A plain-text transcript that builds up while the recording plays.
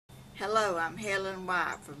Hello, I'm Helen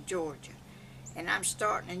White from Georgia, and I'm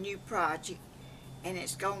starting a new project, and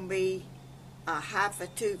it's going to be a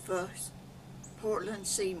Hypertufa Portland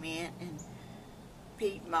cement and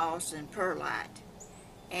peat moss and perlite.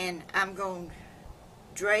 And I'm going to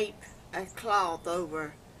drape a cloth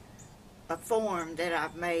over a form that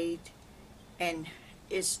I've made, and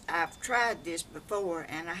I've tried this before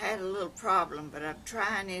and I had a little problem, but I'm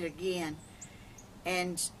trying it again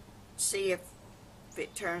and see if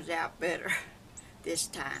it turns out better this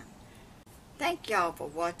time. Thank y'all for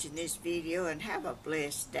watching this video and have a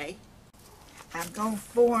blessed day. I'm going to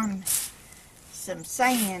form some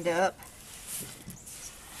sand up.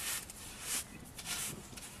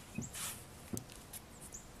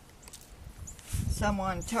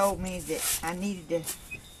 Someone told me that I needed to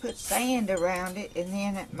put sand around it, and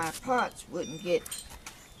then my pots wouldn't get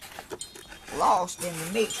lost in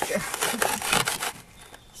the mixture.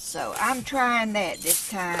 So I'm trying that this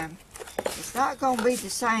time. It's not going to be the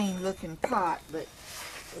same looking pot, but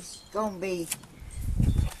it's going to be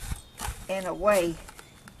in a way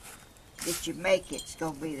that you make it's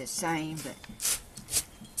going to be the same. But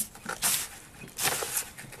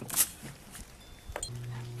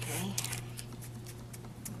okay.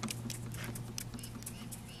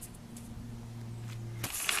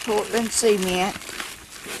 Portland cement,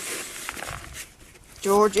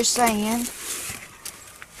 Georgia sand.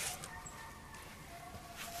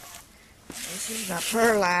 This is my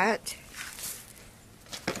perlite.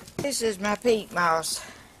 This is my peat moss.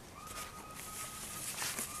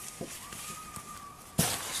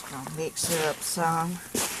 Just gonna mix it up some.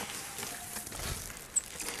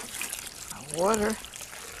 My water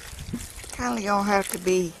kind of gonna have to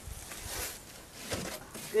be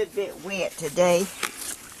a good bit wet today,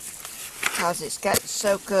 because it's got to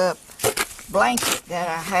soak up blanket that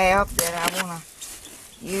I have that I want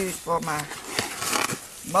to use for my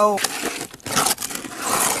mold.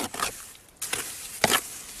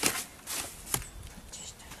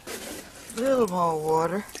 Just a little more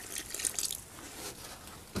water.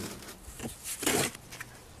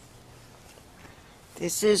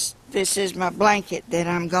 This is my blanket that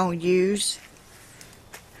I'm going to use.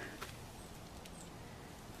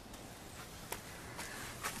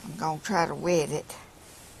 I'm going to try to wet it.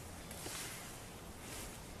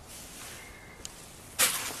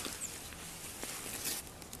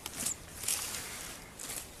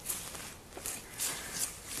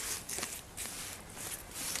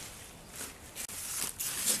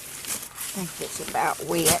 I think it's about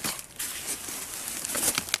wet.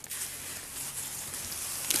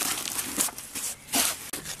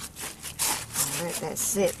 I'll let that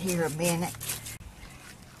sit here a minute.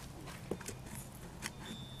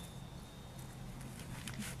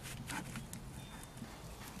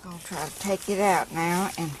 I'm going to try to take it out now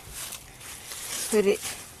and put it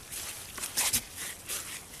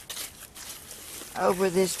over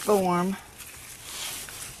this form.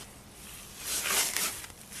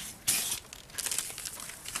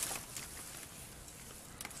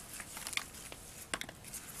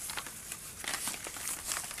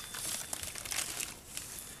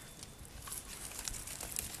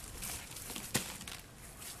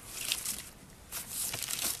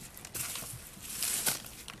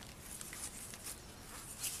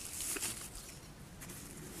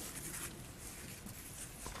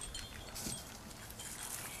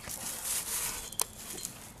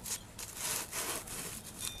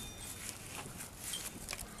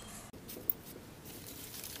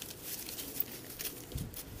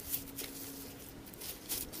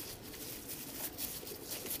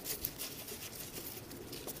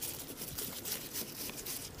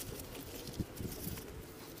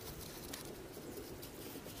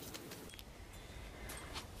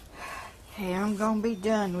 Okay, I'm going to be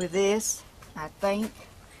done with this, I think.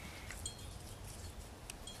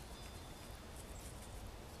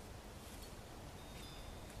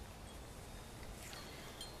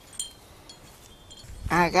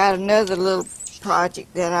 I got another little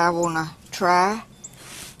project that I want to try.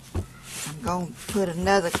 I'm going to put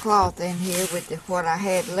another cloth in here with what I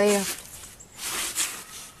had left.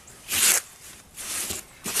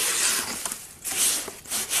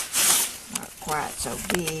 Not quite so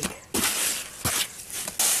big.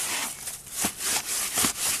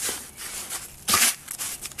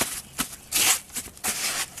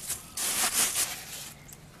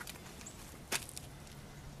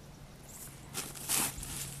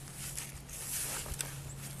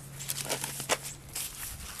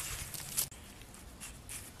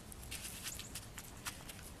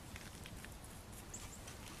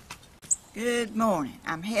 Good morning.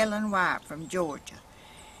 I'm Helen White from Georgia,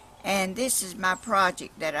 And this is my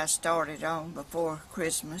project that I started on before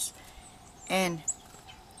Christmas. And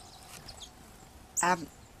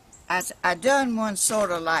I done one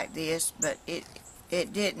sort of like this, but it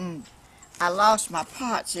didn't. I lost my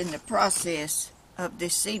pots in the process of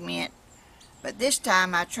this cement. But this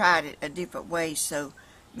time I tried it a different way, so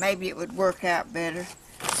maybe it would work out better.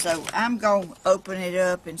 So I'm going to open it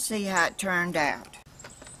up and see how it turned out.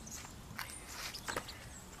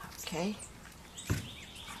 Okay.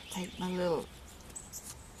 Take my little,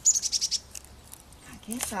 I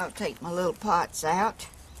guess I'll take my little pots out.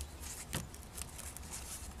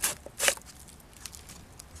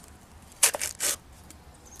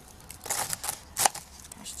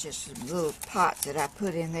 That's just some little pots that I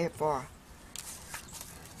put in there for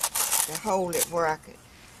to hold it where I could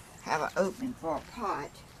have an opening for a pot.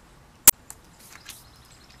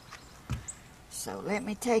 So let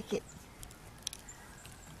me take it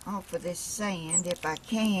off of this sand if I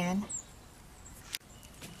can.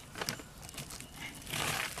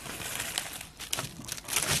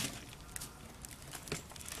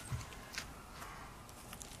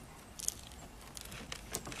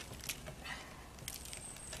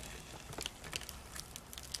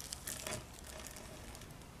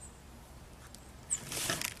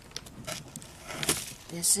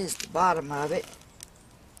 This is the bottom of it,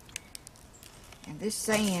 and this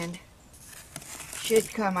sand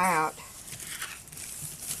should come out.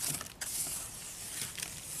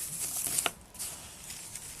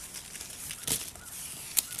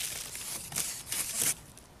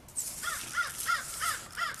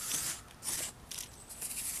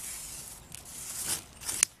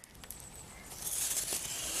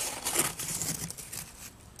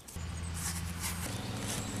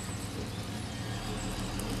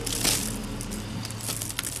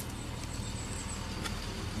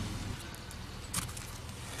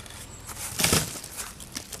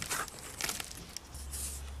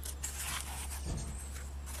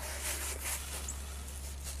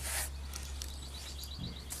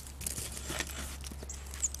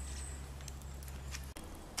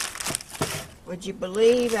 Would you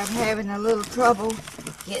believe I'm having a little trouble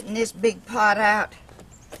getting this big pot out?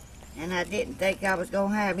 And I didn't think I was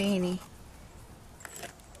going to have any.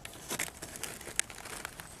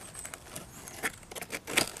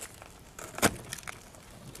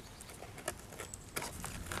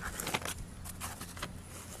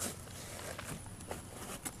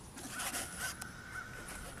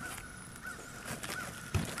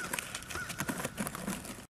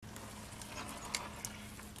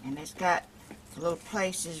 And it's got little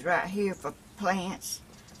places right here for plants.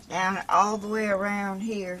 Down all the way around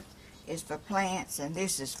here is for plants, and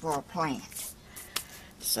this is for a plant.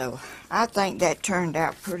 So I think that turned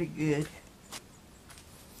out pretty good.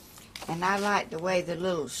 And I like the way the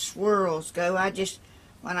little swirls go.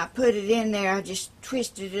 When I put it in there, I just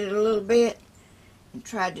twisted it a little bit and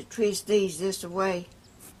tried to twist these this way.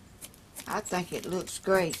 I think it looks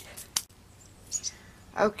great.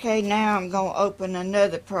 Okay, now I'm going to open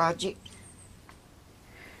another project.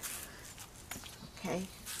 Okay,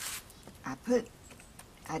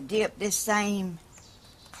 I dipped this same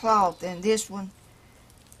cloth in this one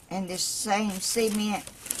and this same cement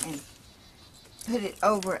and put it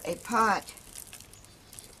over a pot.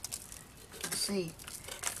 Let's see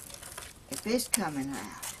if it's coming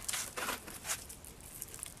out.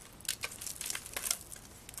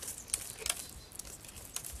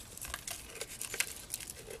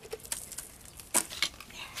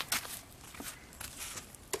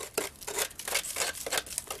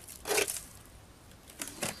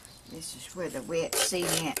 This is where the wet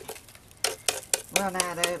cement run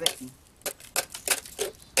out of it.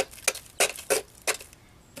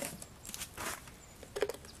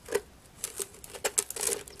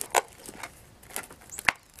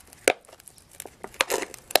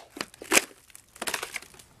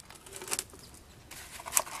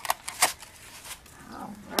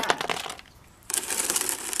 All right.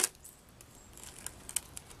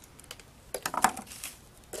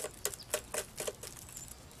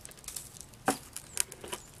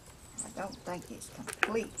 I don't think it's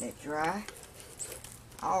completely dry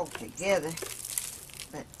all together,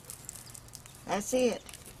 but that's it.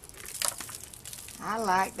 I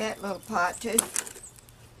like that little pot too.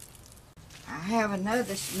 I have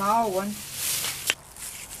another small one.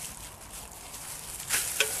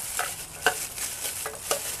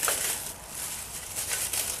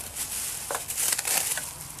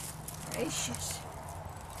 Gracious.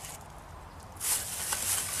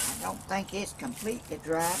 I don't think it's completely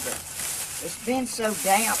dry, but it's been so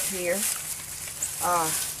damp here.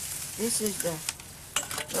 This is the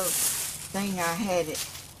little thing I had it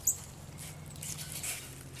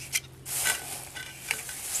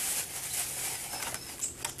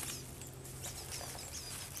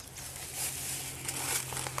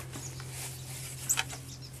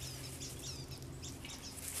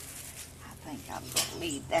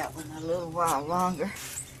leave that one a little while longer.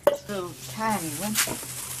 Little tiny one.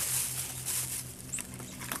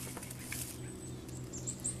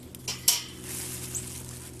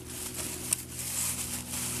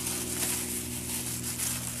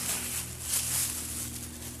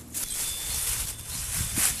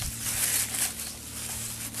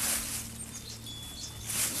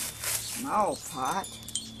 Small pot,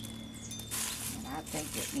 and I think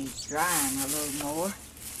it needs drying a little more.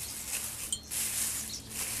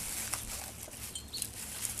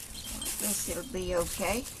 I guess it'll be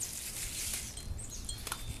okay.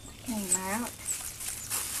 Came out.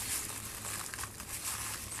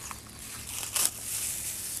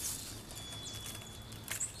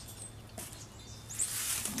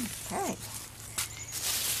 Okay.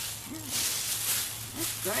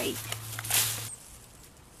 That's great.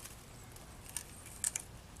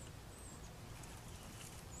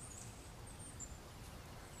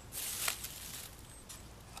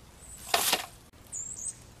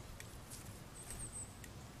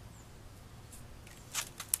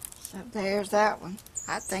 So there's that one.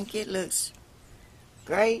 I think it looks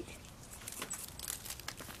great.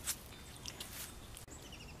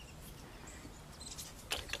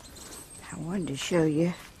 I wanted to show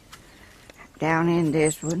you down in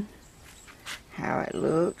this one how it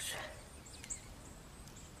looks.